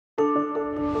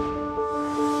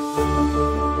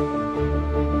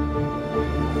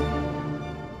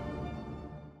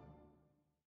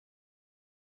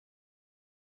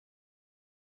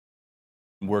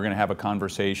we're going to have a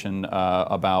conversation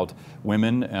about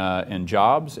women and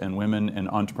jobs and women and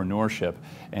entrepreneurship,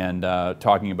 and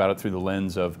talking about it through the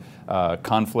lens of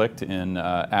conflict in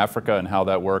Africa and how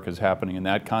that work is happening in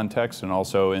that context, and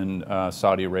also in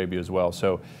Saudi Arabia as well.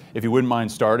 So if you wouldn't mind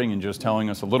starting and just telling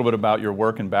us a little bit about your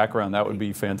work and background, that would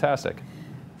be fantastic.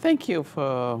 Thank you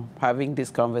for having this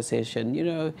conversation. You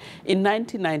know, in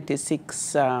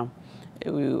 1996,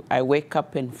 I wake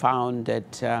up and found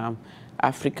that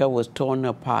Africa was torn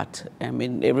apart. I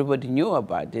mean, everybody knew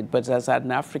about it, but as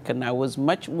an African, I was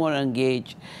much more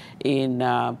engaged in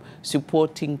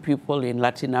supporting people in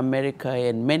Latin America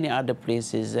and many other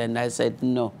places. And I said,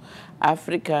 no,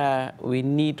 Africa,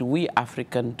 we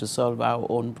African to solve our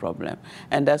own problem.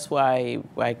 And that's why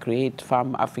I create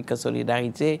Femme Africa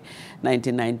Solidarité,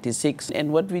 1996.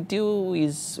 And what we do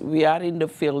is we are in the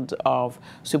field of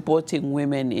supporting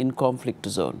women in conflict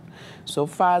zone. So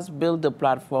first, build a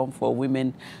platform for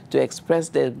women to express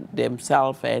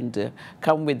themselves and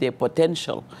come with their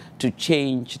potential to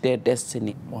change their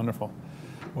destiny. Wonderful.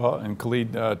 Well, and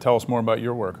Khalid, tell us more about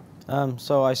your work.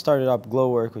 So I started up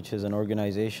Glowork, which is an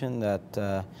organization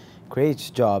that creates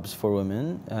jobs for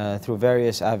women through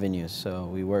various avenues. So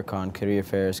we work on career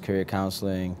fairs, career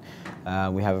counseling.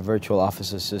 We have a virtual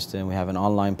offices system. We have an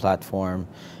online platform.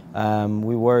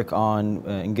 We work on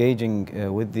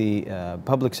engaging with the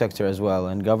public sector as well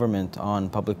and government on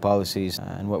public policies.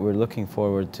 And what we're looking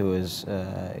forward to is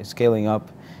scaling up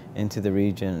into the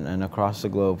region and across the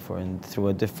globe through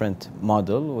a different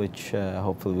model, which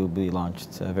hopefully will be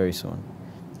launched very soon.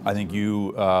 I think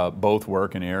you both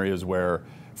work in areas where,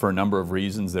 for a number of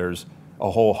reasons, there's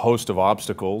a whole host of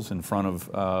obstacles in front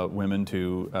of women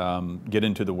to get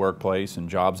into the workplace and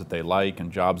jobs that they like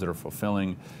and jobs that are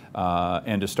fulfilling,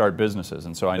 and to start businesses.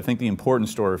 And so I think the important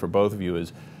story for both of you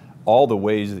is all the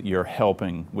ways that you're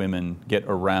helping women get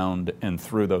around and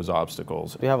through those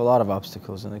obstacles. We have a lot of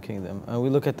obstacles in the kingdom, and we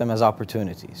look at them as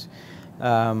opportunities.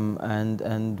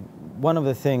 And one of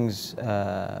the things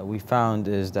we found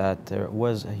is that there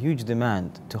was a huge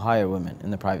demand to hire women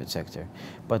in the private sector,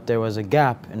 but there was a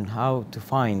gap in how to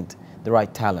find the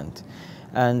right talent.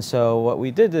 And so what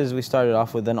we did is we started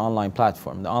off with an online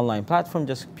platform. The online platform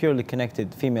just purely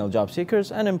connected female job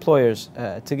seekers and employers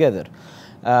together.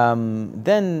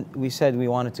 Then we said we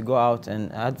wanted to go out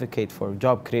and advocate for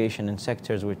job creation in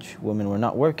sectors which women were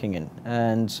not working in.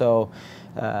 And so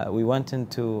we went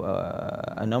into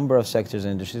a number of sectors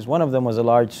and industries. One of them was a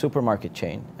large supermarket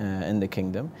chain in the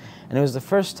kingdom. And it was the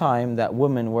first time that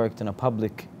women worked in a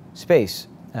public space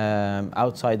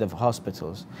outside of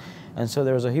hospitals. And so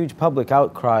there was a huge public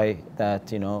outcry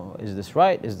that, you know, is this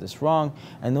right, is this wrong?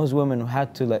 And those women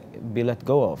had to be let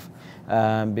go of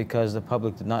because the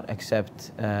public did not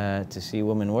accept to see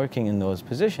women working in those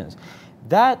positions.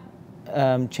 That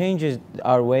changes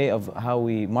our way of how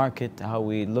we market, how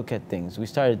we look at things. We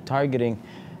started targeting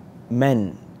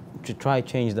men to try to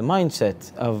change the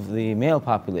mindset of the male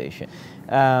population.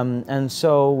 And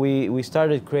so we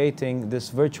started creating this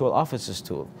virtual offices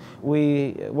tool.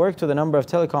 We worked with a number of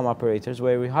telecom operators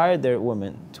where we hired their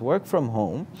women to work from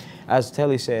home as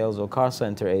telesales or call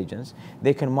center agents.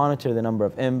 They can monitor the number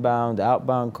of inbound,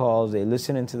 outbound calls, they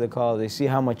listen into the calls, they see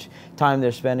how much time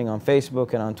they're spending on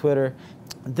Facebook and on Twitter.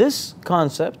 This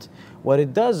concept, what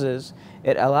it does is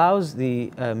it allows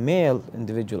the male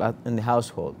individual in the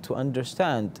household to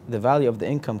understand the value of the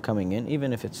income coming in,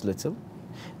 even if it's little.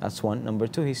 That's one. Number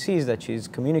two, he sees that she's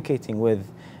communicating with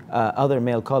other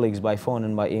male colleagues by phone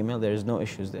and by email. There is no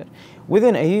issues there.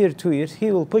 Within a year, 2 years,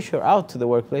 he will push her out to the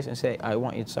workplace and say, I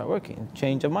want you to start working,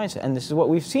 change of mindset. And this is what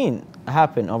we've seen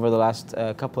happen over the last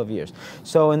couple of years.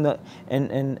 So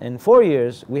in 4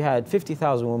 years, we had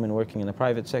 50,000 women working in the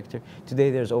private sector.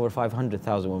 Today, there's over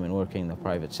 500,000 women working in the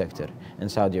private sector in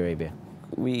Saudi Arabia.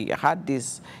 We had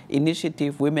this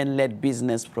initiative, Women-Led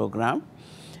Business Program,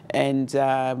 and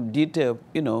did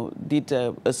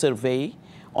a survey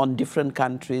on different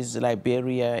countries,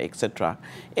 Liberia, etc.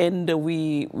 And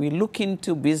we look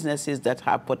into businesses that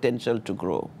have potential to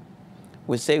grow.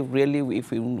 We say really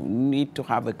if we need to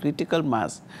have a critical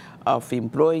mass of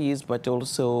employees, but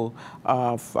also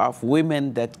of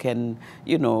women that can,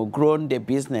 grow their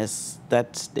business,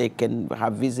 that they can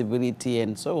have visibility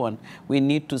and so on. We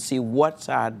need to see what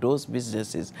are those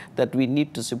businesses that we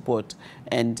need to support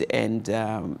and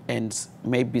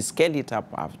maybe scale it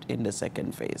up in the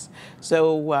second phase.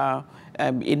 So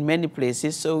in many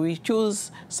places, so we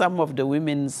choose some of the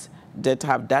women that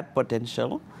have that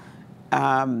potential,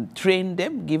 train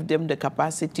them, give them the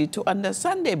capacity to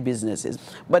understand their businesses.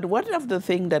 But one of the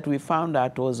things that we found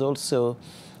out was also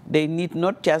they need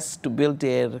not just to build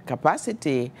their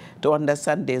capacity to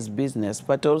understand their business,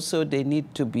 but also they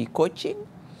need to be coaching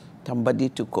somebody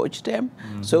to coach them.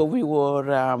 So we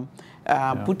were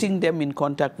putting them in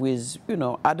contact with,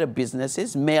 other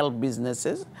businesses, male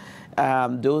businesses,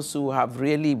 those who have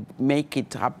really make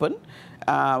it happen.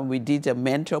 We did a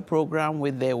mentor program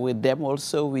with them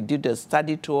also. We did a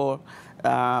study tour,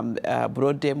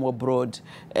 brought them abroad,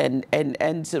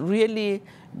 and really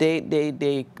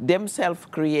they themselves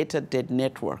created that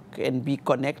network and be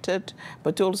connected,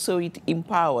 but also it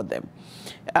empowered them.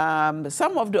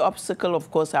 Some of the obstacles,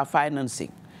 of course, are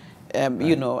financing.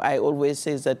 I always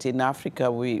say that in Africa,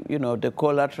 the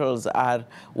collaterals are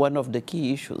one of the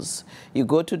key issues. You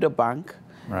go to the bank,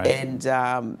 right,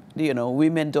 and,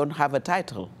 women don't have a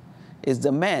title. It's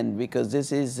the men, because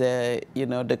this is,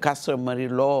 the customary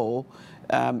law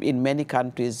in many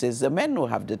countries. It's the men who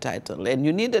have the title. And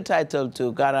you need a title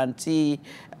to guarantee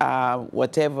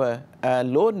whatever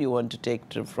loan you want to take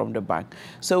from the bank.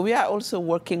 So we are also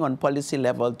working on policy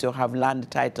level to have land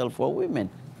title for women.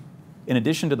 In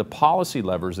addition to the policy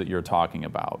levers that you're talking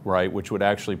about, right, which would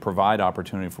actually provide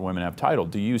opportunity for women to have title,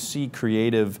 do you see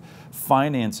creative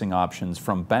financing options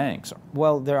from banks?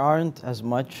 Well, there aren't as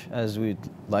much as we'd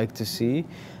like to see.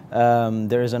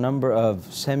 There is a number of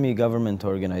semi-government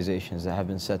organizations that have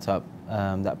been set up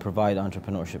that provide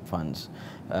entrepreneurship funds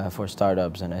for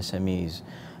startups and SMEs.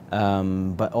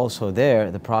 But also there,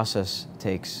 the process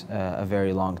takes a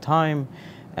very long time.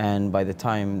 And by the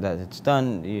time that it's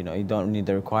done, you don't need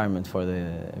the requirement for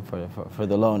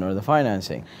the loan or the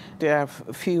financing. There are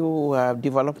few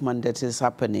development that is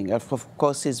happening. Of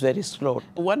course, it's very slow.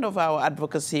 One of our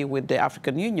advocacy with the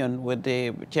African Union, with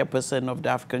the chairperson of the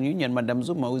African Union, Madam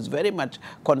Zuma, who is very much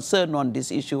concerned on this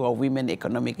issue of women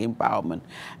economic empowerment.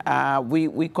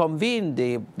 We convene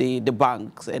the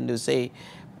banks and they say,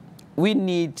 we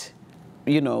need,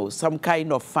 some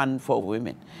kind of fund for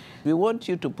women. We want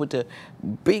you to put a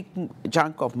big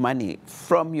chunk of money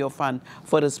from your fund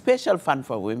for a special fund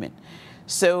for women.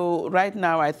 So right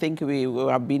now, I think we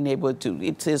have been able to.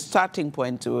 It's a starting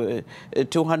point to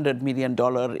 $200 million.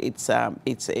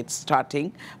 It's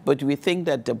starting, but we think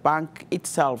that the bank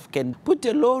itself can put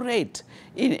a low rate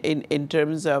in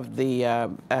terms of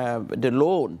the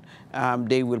loan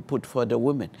they will put for the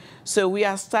women. So we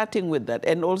are starting with that,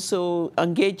 and also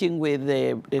engaging with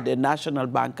the National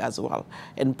Bank as well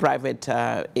and private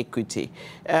equity.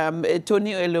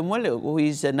 Tony Elomole, who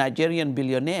is a Nigerian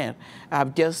billionaire,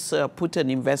 have just put an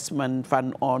investment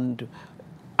fund on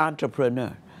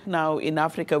entrepreneur. Now in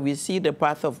Africa, we see the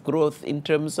path of growth in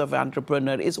terms of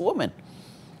entrepreneur is women.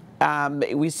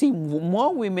 We see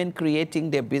more women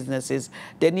creating their businesses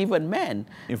than even men.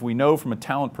 If we know from a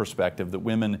talent perspective that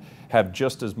women have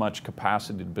just as much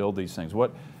capacity to build these things,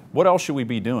 what else should we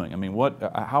be doing? I mean,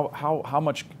 how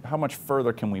much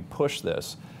further can we push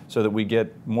this so that we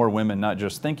get more women not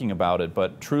just thinking about it,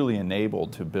 but truly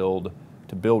enabled to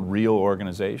build real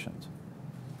organizations?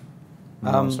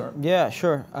 Yeah,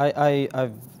 sure.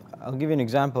 I'll give you an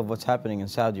example of what's happening in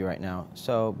Saudi right now.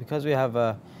 So because we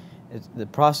have the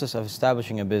process of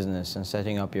establishing a business and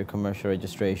setting up your commercial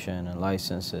registration and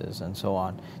licenses and so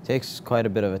on takes quite a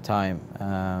bit of a time.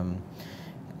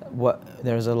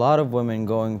 There's a lot of women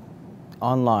going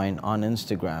online on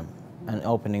Instagram and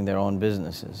opening their own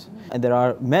businesses. And there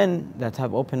are men that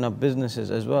have opened up businesses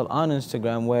as well on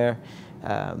Instagram where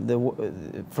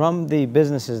from the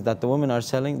businesses that the women are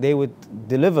selling, they would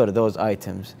deliver those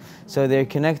items. So they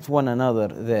connect one another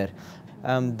there.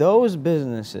 Those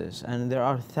businesses, and there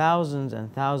are thousands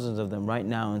and thousands of them right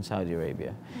now in Saudi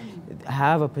Arabia,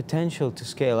 have a potential to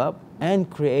scale up and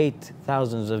create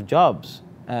thousands of jobs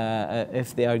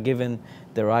if they are given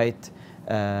the right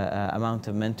amount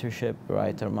of mentorship, the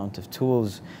right amount of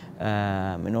tools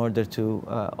in order to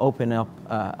open up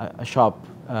a shop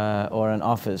or an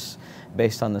office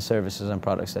based on the services and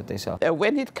products that they sell.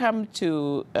 When it comes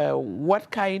to what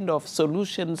kind of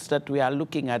solutions that we are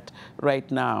looking at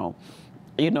right now,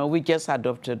 we just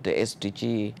adopted the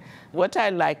SDG. What I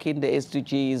like in the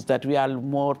SDG is that we are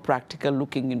more practical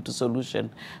looking into solution,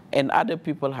 and other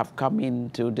people have come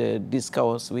into the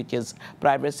discourse, which is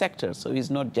private sector. So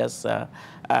it's not just the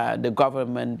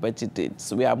government, but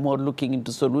we are more looking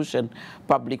into solution,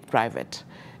 public-private.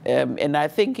 And I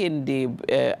think in the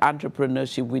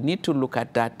entrepreneurship, we need to look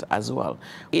at that as well.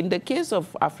 In the case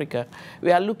of Africa,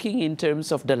 we are looking in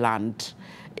terms of the land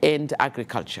and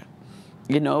agriculture.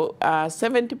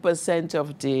 70%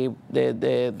 of the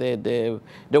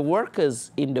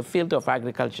workers in the field of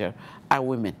agriculture are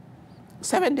women.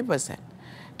 70%.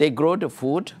 They grow the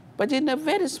food, but in a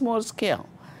very small scale,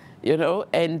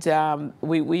 and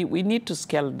we need to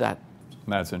scale that.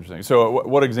 That's interesting. So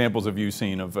what examples have you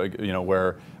seen of,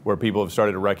 where people have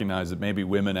started to recognize that maybe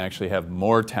women actually have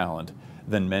more talent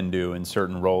than men do in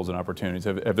certain roles and opportunities.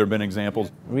 Have there been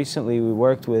examples? Recently, we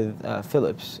worked with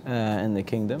Philips in the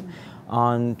kingdom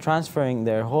on transferring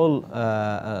their whole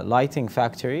lighting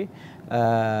factory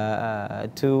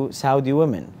to Saudi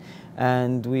women.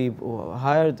 And we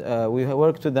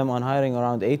worked with them on hiring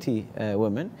around 80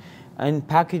 women and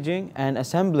packaging and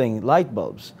assembling light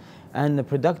bulbs. And the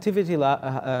productivity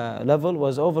level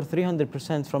was over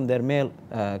 300% from their male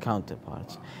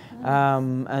counterparts.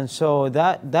 And so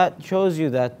that shows you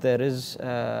that there is,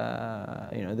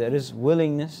 there is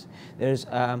willingness. There's,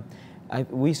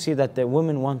 we see that the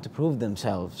women want to prove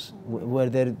themselves, where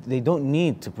they don't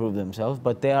need to prove themselves,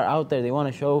 but they are out there. They want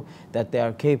to show that they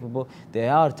are capable, they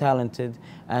are talented,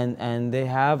 and they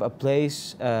have a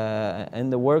place in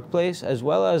the workplace as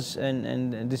well as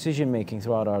in decision making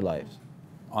throughout our lives.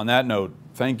 On that note,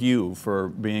 thank you for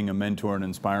being a mentor and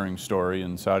inspiring story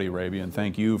in Saudi Arabia, and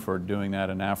thank you for doing that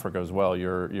in Africa as well.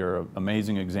 You're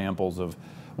amazing examples of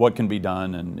what can be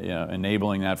done and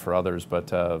enabling that for others. But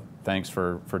thanks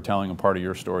for telling a part of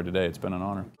your story today. It's been an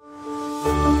honor.